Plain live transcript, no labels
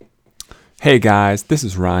Hey guys, this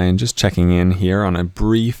is Ryan, just checking in here on a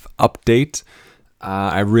brief update.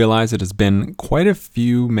 I realize it has been quite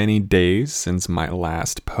many days since my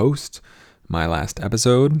last post, my last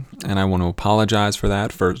episode, and I want to apologize for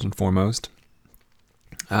that first and foremost.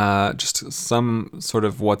 Just some sort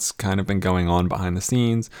of what's kind of been going on behind the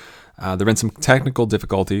scenes. There have been some technical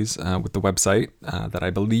difficulties with the website that I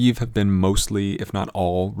believe have been mostly, if not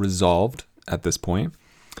all, resolved at this point.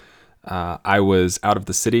 I was out of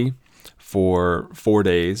the city for 4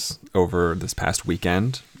 days over this past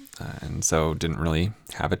weekend, and so didn't really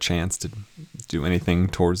have a chance to do anything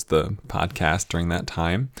towards the podcast during that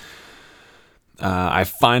time. I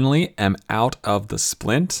finally am out of the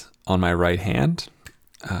splint on my right hand,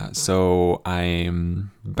 so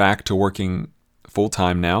I'm back to working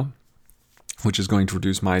full-time now, which is going to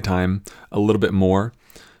reduce my time a little bit more.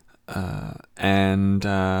 And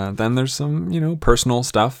then there's some, personal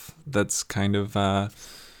stuff that's kind of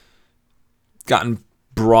gotten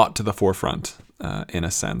brought to the forefront, in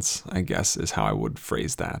a sense, I guess is how I would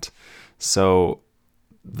phrase that. So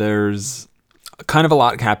there's kind of a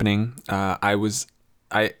lot happening.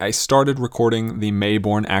 I started recording the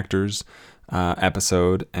Mayborn Actors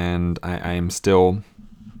episode, and I am still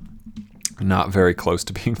not very close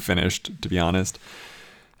to being finished, to be honest.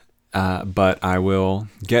 But I will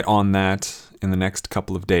get on that in the next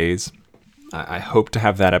couple of days. I hope to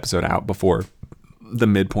have that episode out before the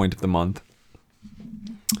midpoint of the month.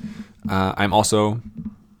 I'm also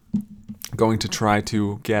going to try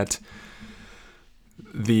to get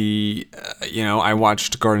I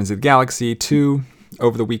watched Guardians of the Galaxy 2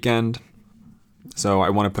 over the weekend. So I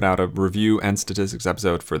want to put out a review and statistics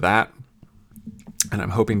episode for that. And I'm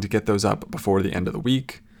hoping to get those up before the end of the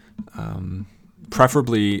week.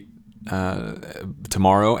 Preferably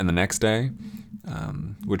tomorrow and the next day,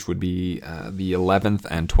 which would be the 11th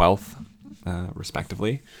and 12th,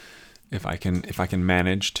 respectively. If I can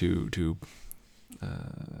manage to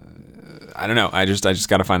I don't know. I just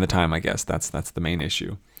got to find the time. I guess that's the main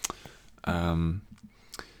issue. That's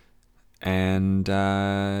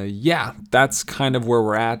kind of where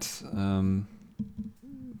we're at.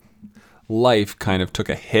 Life kind of took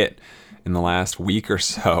a hit in the last week or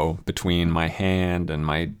so between my hand and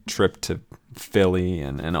my trip to Philly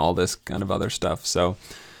and all this kind of other stuff. So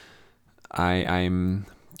I'm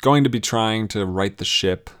going to be trying to right the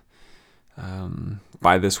ship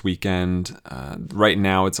by this weekend. Right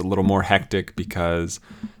now it's a little more hectic because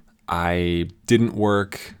I didn't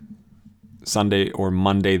work Sunday or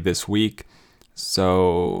Monday this week.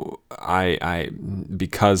 So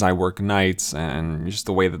because I work nights and just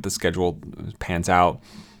the way that the schedule pans out,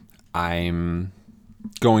 I'm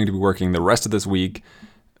going to be working the rest of this week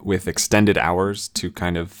with extended hours to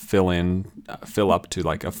kind of fill up to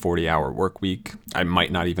like a 40-hour work week. I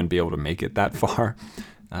might not even be able to make it that far,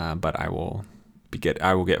 but I will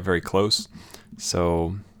get very close.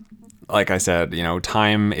 So, like I said,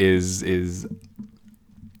 time is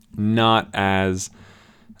not as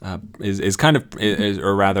is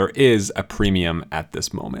a premium at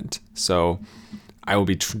this moment. So I will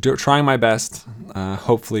be trying my best.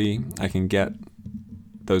 Hopefully I can get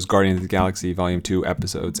those Guardians of the Galaxy Volume 2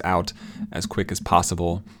 episodes out as quick as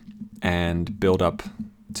possible and build up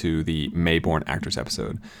to the Mayborn Actors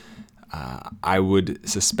episode. I would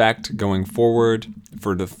suspect going forward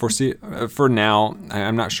for now,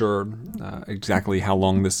 I'm not sure exactly how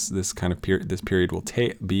long this kind of this period will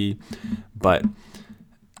be, but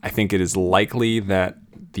I think it is likely that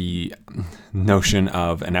the notion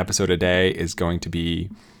of an episode a day is going to be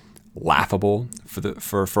laughable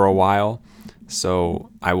for a while. So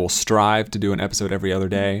I will strive to do an episode every other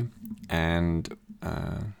day and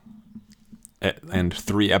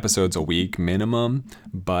 3 episodes a week minimum,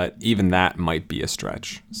 but even that might be a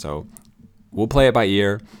stretch. So we'll play it by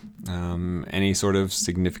ear. Any sort of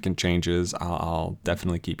significant changes, I'll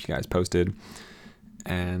definitely keep you guys posted.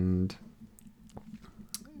 And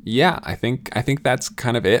yeah, I think that's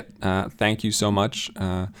kind of it. Thank you so much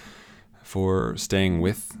for staying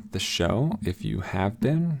with the show. If you have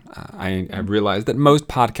been, I realized that most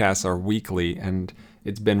podcasts are weekly, and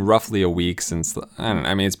it's been roughly a week since,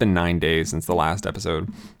 it's been 9 days since the last episode.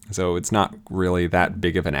 So it's not really that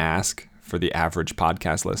big of an ask for the average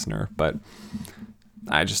podcast listener, but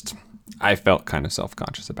I felt kind of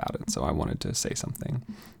self-conscious about it. So I wanted to say something,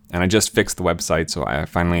 and I just fixed the website, so I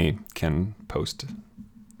finally can post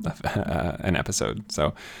an episode.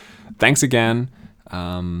 So thanks again.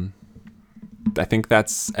 I think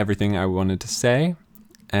that's everything I wanted to say.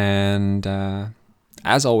 And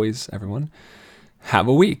as always, everyone, have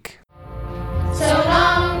a week. So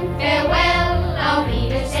long, farewell, I'll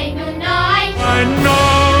read and say goodnight. I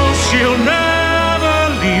know she'll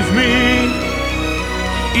never leave me.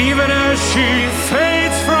 even as she fades.